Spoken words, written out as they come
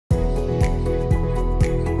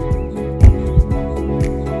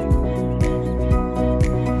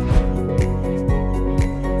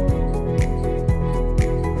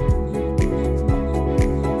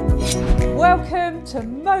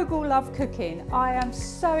Mogul Love Cooking. I am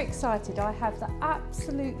so excited. I have the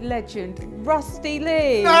absolute legend, Rustie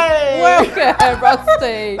Lee. Hey! Welcome,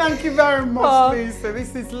 Rustie. Thank you very much, Lisa.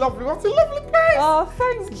 This is lovely. What a lovely place. Oh,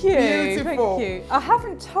 thank you. Beautiful. Thank you. I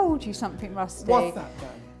haven't told you something, Rustie. What's that then?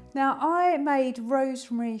 Now, I made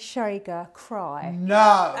Rosemary Shager cry.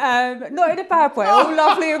 No. Not in a bad way, all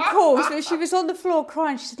lovely of course, but she was on the floor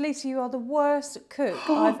crying. She said, Lisa, you are the worst cook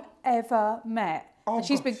I've ever met. Oh, and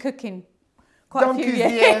she's gosh. been cooking quite a few Donkey's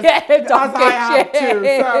years. years, as I have too.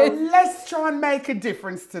 So let's try and make a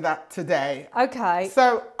difference to that today. Okay.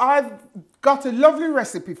 So I've got a lovely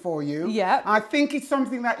recipe for you. Yeah. I think it's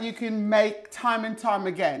something that you can make time and time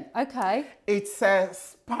again. Okay. It's a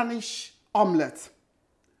Spanish omelette.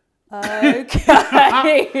 Okay.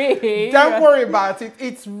 Don't worry about it.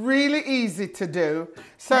 It's really easy to do.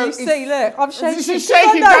 So you see, look, I'm shaking. She's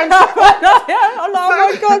shaking. Oh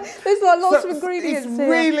my God, there's like lots of ingredients It's here.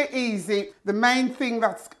 really easy. The main thing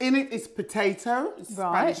that's in it is potato. It's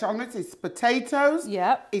Right. Spanish omelette. It's potatoes.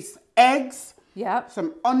 Yep. It's eggs. Yep.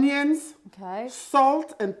 Some onions. Okay.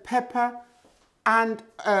 Salt and pepper, and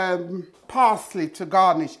parsley to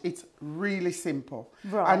garnish. It's really simple.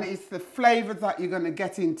 Right. And it's the flavours that you're going to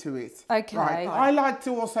get into it. Okay. Right. I like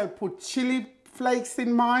to also put chili flakes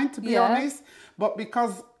in mine, to be honest, but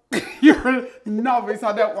because you're a novice,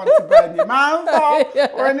 I don't want to burn your mouth off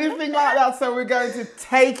or anything like that, so we're going to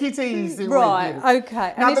take it easy with you.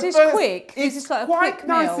 Okay. Now, And is this quick? It's Is this like a quite quick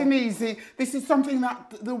nice meal? and easy. This is something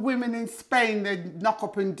that the women in Spain, they knock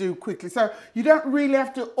up and do quickly. So you don't really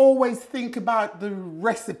have to always think about the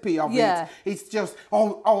recipe of it. It's just,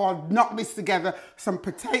 I'll knock this together. Some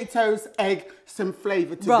potatoes, egg, some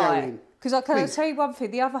flavour to go in. Because I can tell you one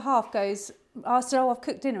thing, the other half goes, I said, I've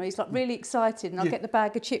cooked dinner. He's like really excited, and I get the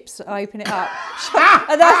bag of chips, I open it up,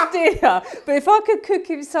 and that's dinner. But if I could cook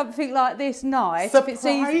him something like this nice, if it's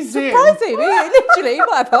easy, surprise him. Literally, he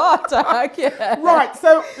might have a heart attack. Yeah. Right,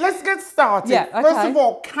 so let's get started. Yeah, okay. First of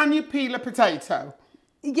all, can you peel a potato?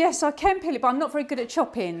 Yes, I can peel it, but I'm not very good at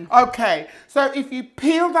chopping. Okay, so if you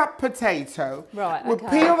peel that potato, right, we'll okay.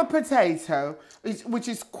 peel the potato, which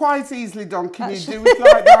is quite easily done. Can you do it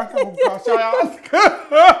like that? Oh gosh, I ask.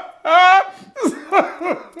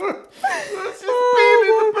 Let's just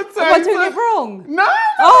peel the potato. Am I doing it wrong? No.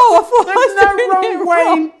 Oh, I thought there's I was doing no wrong it way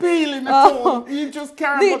wrong. in peeling at all. You just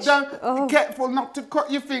carry on, don't be careful not to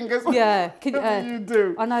cut your fingers. Yeah, Whatever you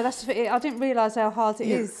do. I know, that's I didn't realise how hard it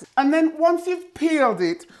is. And then once you've peeled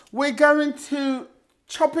it, we're going to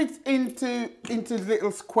chop it into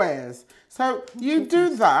little squares. So you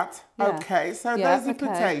do that, okay? So there's the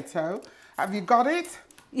potato. Have you got it?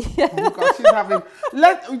 Yeah. Oh gosh, she's having.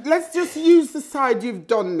 Let's just use the side you've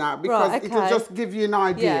done now, because it'll just give you an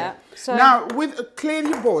idea. Yeah. So now, clear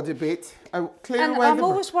your board a bit. Clear and away I'm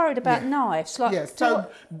always worried about knives. Like, yes, so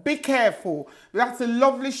be careful. That's a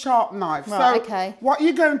lovely sharp knife. Right, so what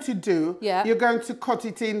you're going to do, you're going to cut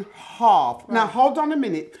it in half. Now hold on a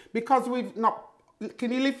minute, because we've not.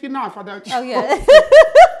 Can you lift your knife? I don't. Oh yeah.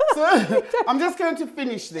 So I'm just going to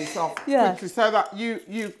finish this off quickly, so that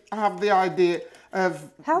you have the idea of.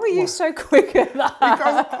 How are you so quick at that?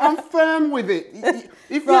 Because I'm firm with it.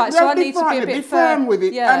 If right, you so I don't need to be a bit firm with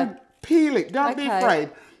it and peel it. Don't be afraid.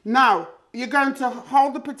 Now you're going to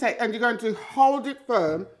hold the potato and you're going to hold it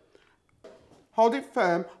firm. Hold it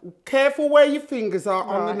firm. Careful where your fingers are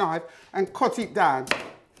on the knife, and cut it down.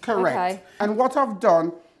 Correct. Okay. And what I've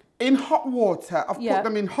done, in hot water, I've put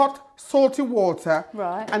them in hot, salty water,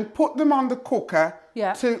 and put them on the cooker.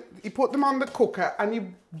 You put them on the cooker and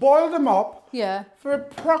you boil them up for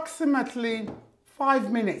approximately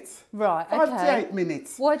 5 minutes. Right, 5 to 8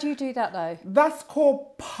 minutes. Why do you do that though? That's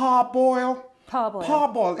called parboil. Parboil.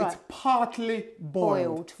 Parboil. It's partly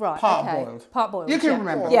boiled. Right. Parboiled. Parboiled. You can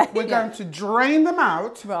remember. We're going to drain them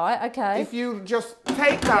out. Right. Okay. If you just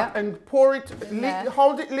take that and pour it,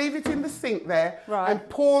 hold it, leave it in the sink there, and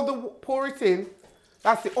pour it in.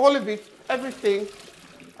 That's it. All of it, everything.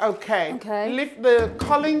 Okay. Okay. Lift the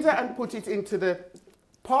colander and put it into the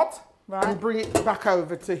pot. Right. And bring it back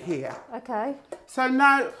over to here. Okay. So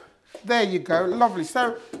now, there you go. Lovely.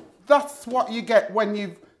 So that's what you get when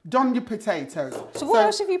you've done your potatoes. So what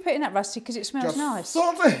else have you put in that, Rustie? Because it smells nice.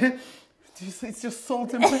 Salt. It's just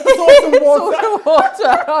salt and water. Salt and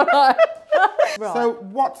water. So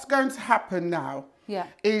what's going to happen now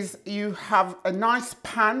is you have a nice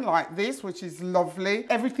pan like this, which is lovely.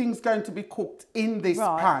 Everything's going to be cooked in this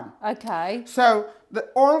pan. Okay. So the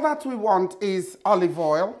oil that we want is olive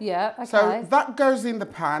oil. Yeah. Okay. So that goes in the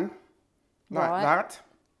pan like that.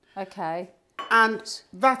 Okay. And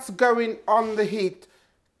that's going on the heat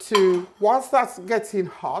whilst that's getting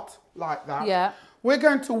hot like that. Yeah. We're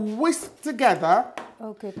going to whisk together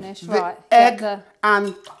Oh goodness, the right. egg,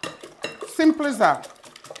 and simple as that.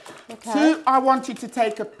 Okay. 2, I want you to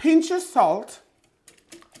take a pinch of salt.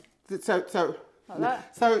 So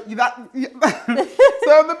that. So that,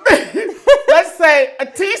 let's say a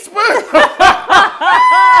teaspoon.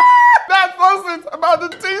 That wasn't about a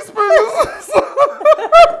teaspoon.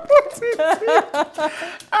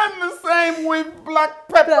 And the same with black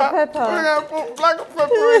pepper. We're gonna put black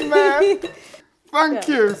pepper in there. Thank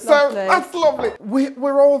you. So lovely. That's lovely.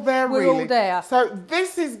 We're all there, really. We're all there. So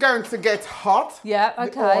this is going to get hot. Yeah.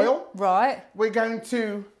 Okay. The oil. Right. We're going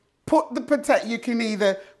to put the potato. You can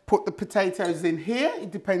either put the potatoes in here,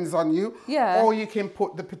 it depends on you. Yeah. Or you can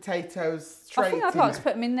put the potatoes straight in. I think I'd like to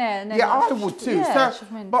put them in there. And then I would too. Yeah, so,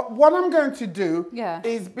 but what I'm going to do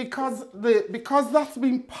is because that's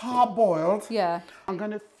been parboiled, I'm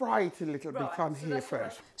going to fry it a little bit on here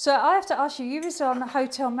first. So I have to ask you, you was on the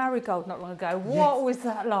Hotel Marigold not long ago. What was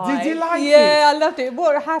that like? Did you like it? Yeah, I loved it.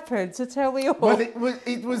 What happened? So tell me all. Well,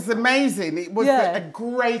 it was amazing. It was a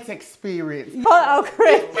great experience. Oh,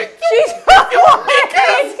 Chris. She's got your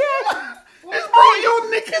knickers. It's brought your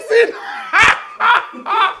knickers in.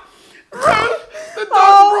 The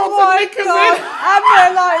dog brought the knickers in. And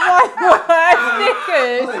they're like my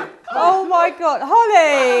knickers. Oh my God,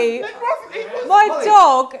 Holly! My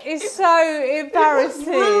dog is so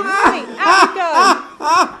embarrassing. Have a go.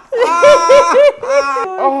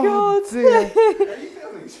 Oh God! Dear.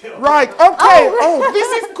 Right. Okay. Oh, this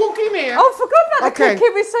is cooking here. Oh, forgot about the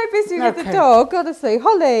cooking. We're so busy with the dog. Honestly,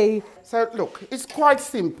 Holly. So look, it's quite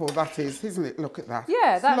simple. That is, isn't it? Look at that.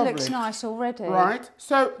 Yeah, that looks nice already. Right.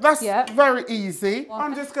 So that's very easy.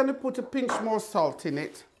 I'm just going to put a pinch more salt in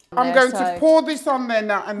it. I'm going to pour this on there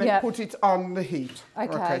now and then put it on the heat.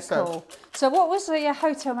 Okay, cool. So what was the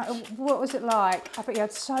hotel, what was it like? I bet you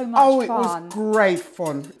had so much fun. Oh, it was great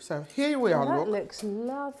fun. So here we are, look. That looks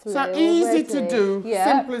lovely. So easy to do,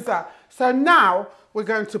 simple as that. So now we're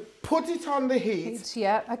going to put it on the heat.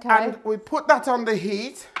 Yeah, okay. And we put that on the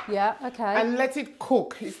heat. Yeah, okay. And let it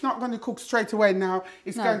cook. It's not going to cook straight away now.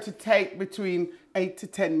 It's going to take between 8 to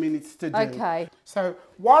 10 minutes to do. Okay. So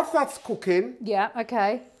whilst that's cooking. Yeah,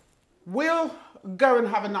 okay. We'll go and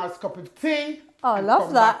have a nice cup of tea. Oh, I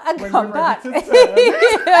love that. And come back.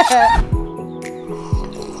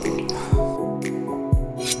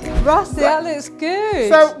 Rusty, that looks good.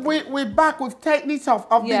 So we're back. We've taken it off.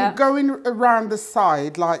 I've been going around the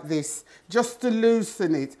side like this just to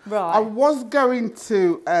loosen it. Right. I was going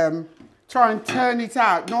to try and turn it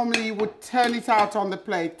out. Normally you would turn it out on the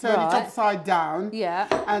plate, turn it upside down,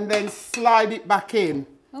 and then slide it back in.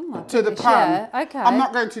 To the pan. Yeah, okay. I'm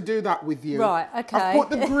not going to do that with you. Right, okay. I've put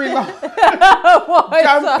the grill on.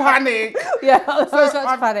 Don't panic. Yeah, I was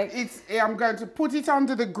about to panic. I'm going to put it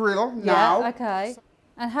under the grill now. Yeah, okay.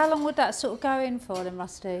 And how long would that sort of go in for then,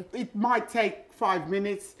 Rusty? It might take 5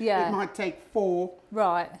 minutes. Yeah. It might take 4.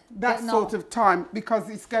 Right. That sort of time, because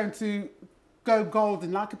it's going to go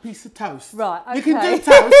golden like a piece of toast. Right, okay. You can do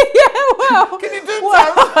toast. Yeah, well. Can you do toast?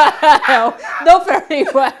 Well, not very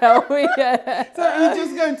well. Yeah. So you're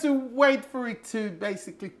just going to wait for it to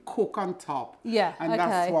basically cook on top. Yeah, and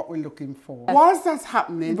that's what we're looking for. Yeah. Whilst that's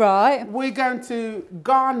happening, we're going to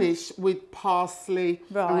garnish with parsley.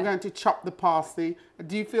 Right. And we're going to chop the parsley.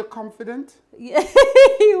 Do you feel confident? Yeah.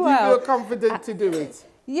 Do you feel confident to do it?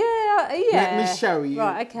 Yeah. Let me show you.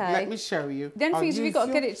 Right, okay. Let me show you. The only thing is you've got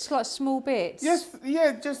to get it to like small bits. Yes,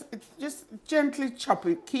 yeah, just gently chop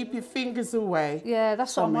it. Keep your fingers away. Yeah,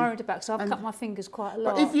 that's what I'm worried about because I've cut my fingers quite a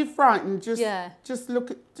lot. But if you're frightened, just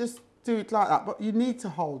do it like that. But you need to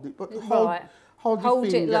hold it. But hold your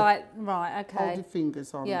finger. It like, right, okay. Hold your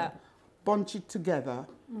fingers on there. Bunch it together.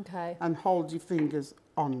 Okay. And hold your fingers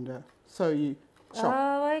under. So you chop.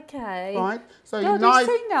 Oh, okay. Right? So your knife.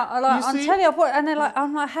 You've seen that. I'm telling you, and they're like,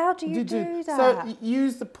 I'm like, how do you do that? So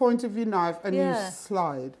use the point of your knife and you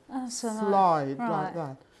slide. Oh, so slide like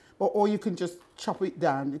that. Or you can just chop it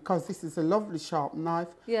down because this is a lovely sharp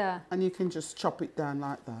knife. Yeah. And you can just chop it down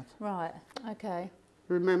like that. Right. Okay.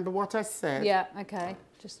 Remember what I said? Yeah. Okay.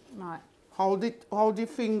 Just Hold your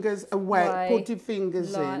fingers away. Put your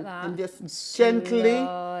fingers like in that. and just gently,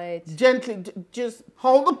 just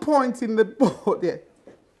hold the point in the board,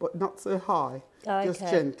 but not so high. Okay. Just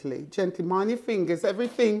gently, mind your fingers,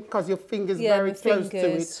 everything, because your fingers very close to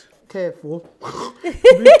it. Careful.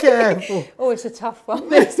 Be careful. Oh, it's a tough one.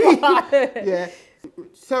 This one. Yeah.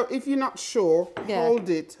 So if you're not sure, hold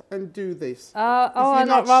it and do this. I'd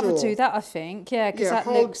rather do that, I think. Yeah, because that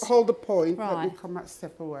looks... hold the point. Let me come that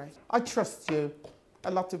step away. I trust you.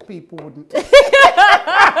 A lot of people wouldn't. Well,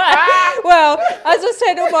 as I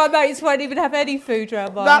said, all my mates won't even have any food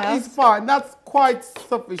around my house. That is fine. That's quite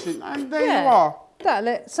sufficient. And there you are.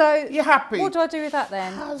 So you're happy? What do I do with that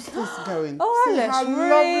then? How's this going? Oh, that looks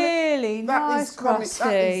really nice, Rusty.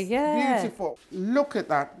 That is beautiful. Look at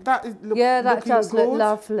that. That is that does look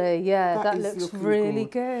lovely. Yeah, that looks really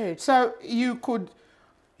good. So you could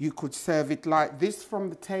serve it like this from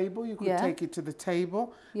the table. You could take it to the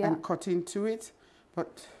table and cut into it,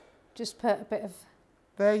 but just put a bit of.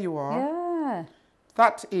 There you are. Yeah.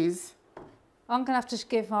 That is. I'm going to have to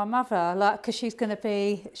give my mother, because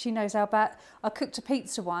she knows how bad. I cooked a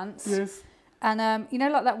pizza once. Yes. And, you know,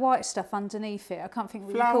 like that white stuff underneath it. I can't think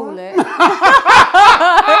what you call it. Is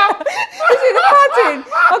it the pudding?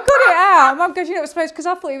 I got it out. Mum goes, you're not supposed, because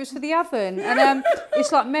I thought it was for the oven. And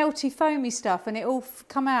it's like melty, foamy stuff, and it all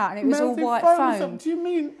come out, and it was all white foam. Do you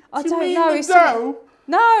mean? I don't know. The dough?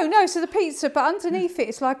 No. So the pizza, but underneath it,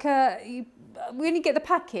 it's like when you get the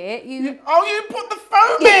packet, you put the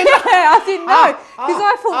foam in. Yeah, I didn't know because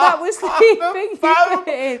I thought that was the thing you put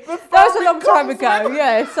it in. That was a long time ago.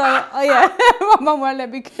 Yeah, so my mum won't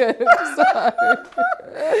let me cook. So.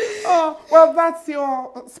 Well, that's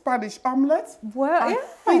your Spanish omelette. Well, I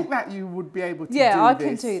think that you would be able to do this. Yeah, I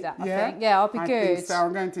can do that. I think. Yeah, I'll be good. Think so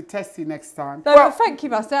I'm going to test you next time. No, well, thank you,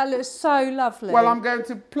 Rusty. That looks so lovely. Well, I'm going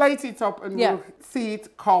to plate it up and we'll see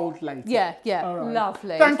it cold later. Yeah, right.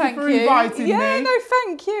 Lovely. Thank you for inviting me. Yeah, no,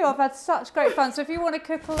 thank you. I've had such great fun. So if you want to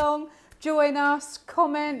cook along, join us,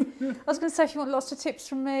 comment. I was going to say if you want lots of tips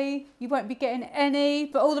from me, you won't be getting any,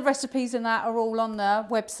 but all the recipes and that are all on the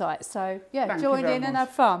website. So yeah, join in and have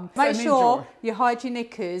fun. Make sure you hide your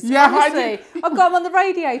knickers. Yeah, honestly, I've got them on the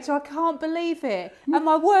radiator. I can't believe it. And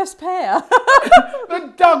my worst pair.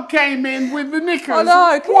 The dog came in with the knickers. I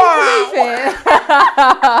know, can you believe it?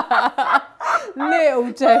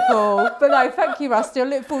 Little devil. But no, thank you, Rusty. I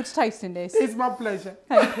look forward to tasting this. It's my pleasure.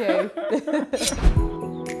 Thank you.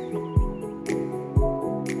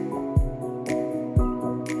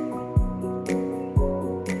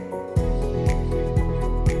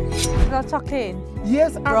 Did I tuck in?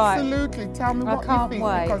 Yes, absolutely. Right. Tell me what you think,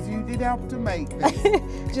 wait. Because you did help to make this. Do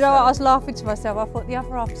you know what? I was laughing to myself. I thought the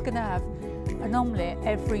other half was going to have an omelette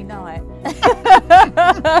every night.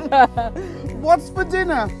 What's for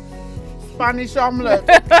dinner? Spanish omelette.